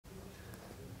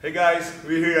Hey guys,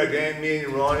 we're here again, me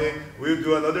and Ronnie. We'll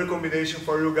do another combination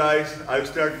for you guys. I'll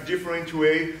start a different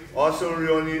way. Also,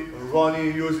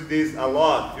 Ronnie uses this a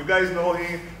lot. You guys know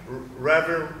him,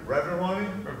 Reverend Ronnie?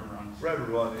 Reverend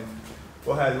Ronnie.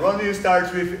 Go ahead. Ronnie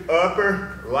starts with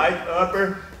upper, right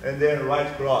upper, and then right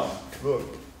cross.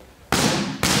 Look.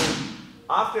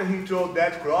 After he throws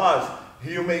that cross,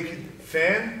 he'll make it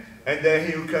fan, and then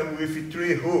he'll come with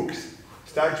 3 hooks.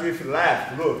 Start with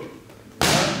left, look.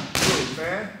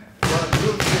 Fan, 1,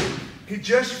 2, 3. He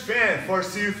just fan for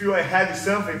see if you have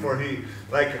something for him,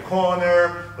 like a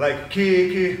corner, like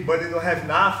kick, but he don't have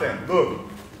nothing. Look,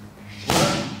 1,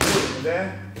 2,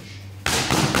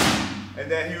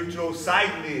 and then he throw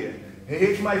side knee. He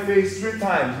hits my face 3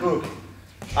 times. Look,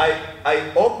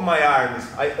 I open my arms,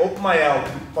 I open my elbow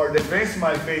for defense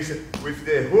my face with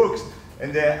the hooks,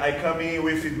 and then I come in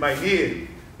with my knee.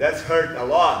 That's hurt a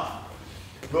lot.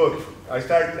 Look, I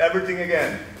start everything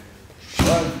again.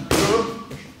 1, 2.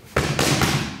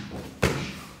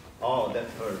 Oh, that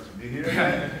hurts. Do you hear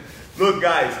that? Look,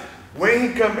 guys, when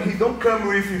he come, he don't come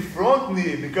with the front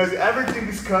knee because everything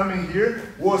is coming here.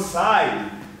 Was side.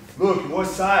 Look,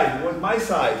 was side. Was my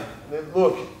side.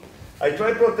 Look, I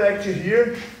try to protect you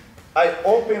here. I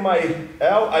open my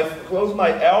I close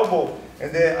my elbow,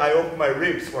 and then I open my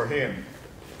ribs for him.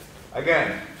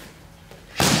 Again.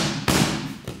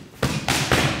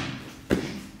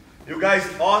 You guys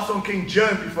also can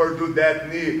jump before do that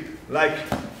knee, like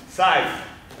side.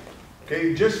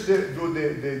 Okay, just do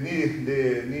the knee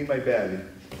in my belly.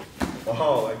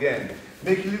 Oh, again.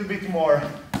 Make a little bit more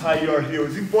high your heel.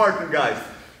 It's important, guys.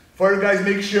 For you guys,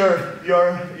 make sure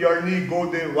your knee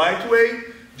go the right way.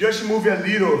 Just move a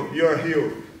little your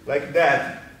heel, like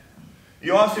that.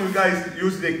 You also, you guys,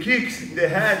 use the kicks in the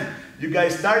head. You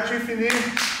guys start with the knee,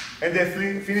 and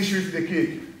then finish with the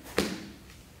kick.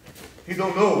 He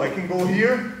don't know, I can go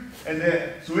here and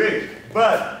then switch,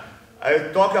 but I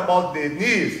talk about the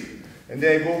knees, and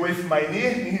then I go with my knee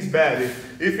in his belly.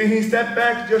 If he step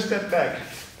back, just step back.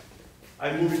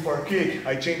 I move for kick,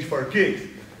 I change for kick.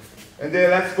 And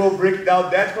then let's go break down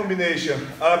that combination.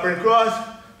 Up and cross,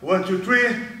 1, 2,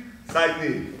 3, side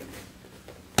knee.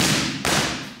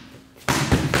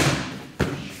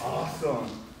 Awesome.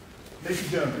 Make a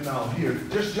jump now, here,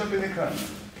 just jump in the come.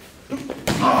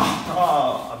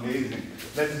 Oh, amazing.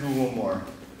 Let's do one more.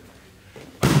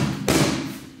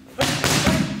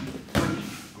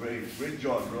 Great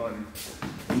job, Ronnie.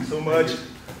 Thanks so much.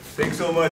 Thanks so much.